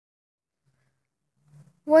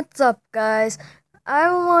What's up, guys? I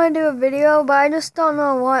want to do a video, but I just don't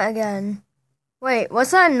know what again. Wait,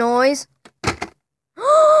 what's that noise?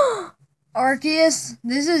 Arceus,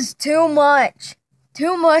 this is too much.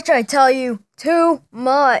 Too much, I tell you. Too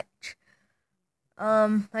much.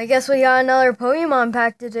 I guess we got another Pokemon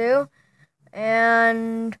pack to do.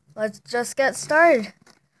 And let's just get started.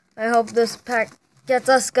 I hope this pack gets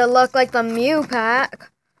us good luck like the Mew pack.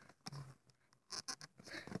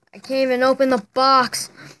 I can't even open the box.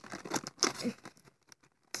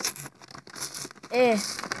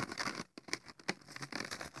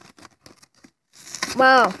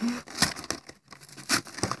 Wow.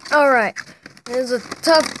 Alright. This is a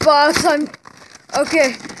tough box.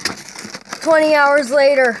 Okay. 20 hours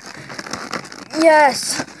later.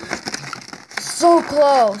 Yes. So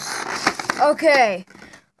close. Okay.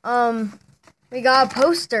 We got a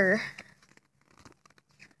poster.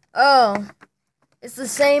 Oh. It's the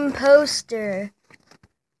same poster.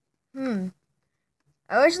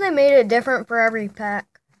 I wish they made it different for every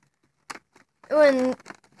pack. When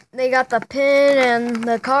they got the pin and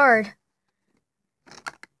the card.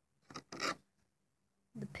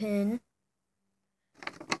 The pin.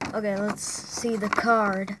 Okay, let's see the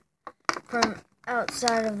card from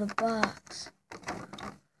outside of the box.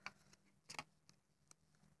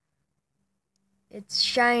 It's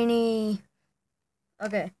shiny.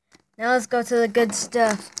 Okay, now let's go to the good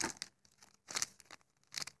stuff.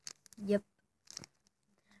 Yep.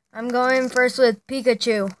 I'm going first with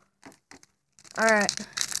Pikachu. Alright.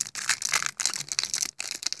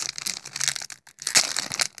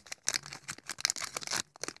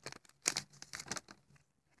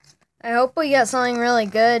 I hope we get something really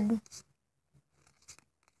good.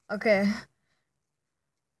 Okay.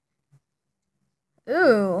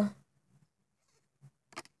 Ooh.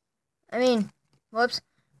 Whoops.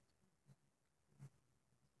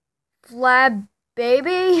 Flab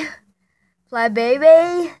baby? Flab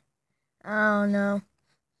baby? I don't know.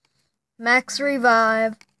 Max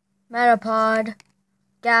Revive, Metapod,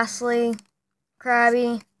 Ghastly,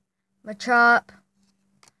 Krabby, Machop,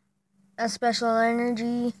 a Special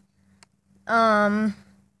Energy, a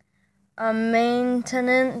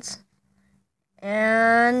Maintenance,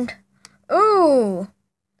 and, ooh,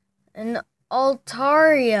 an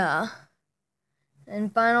Altaria,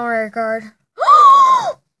 and final rare card.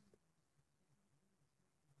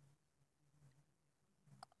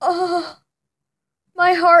 Oh!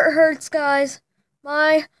 My heart hurts, guys.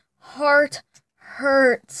 My heart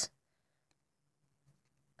hurts.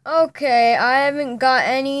 Okay, I haven't got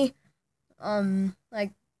any,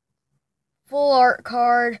 like, full art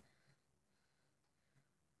card.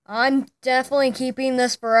 I'm definitely keeping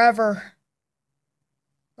this forever.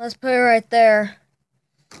 Let's put it right there.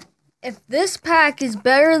 If this pack is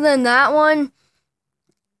better than that one,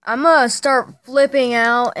 I'm gonna start flipping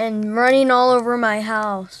out and running all over my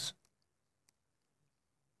house.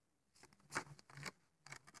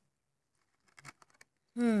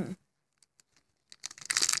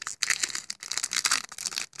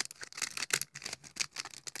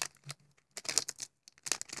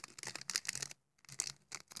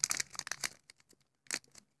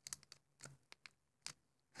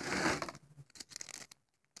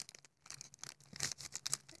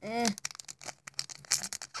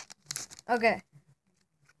 Okay.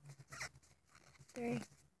 3.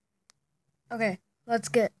 Okay, let's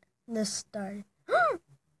get this started.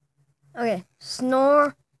 Okay,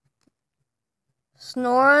 Snorunt,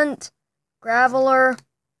 Graveler.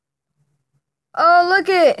 Oh, look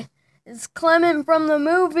it! It's Clement from the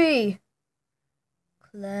movie.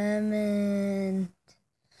 Clement.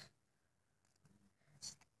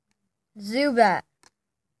 Zubat.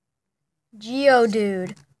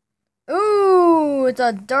 Geodude. Ooh, it's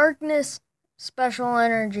a Darkness Special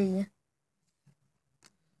Energy.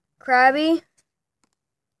 Krabby.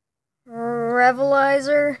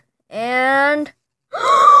 Revelizer. And...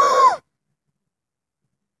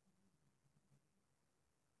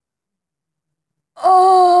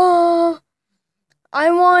 oh!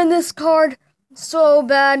 I want this card so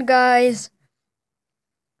bad, guys.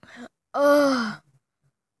 Oh.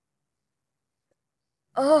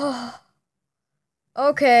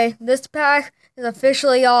 Okay, this pack is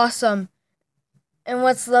officially awesome. And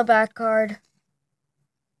what's the back card?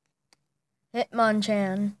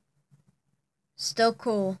 Hitmonchan. Still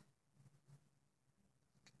cool.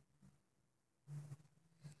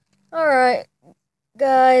 Alright,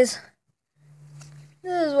 guys.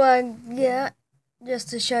 This is what I get, just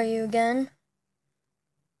to show you again.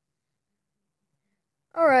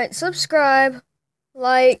 Alright, subscribe,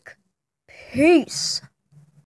 like, peace.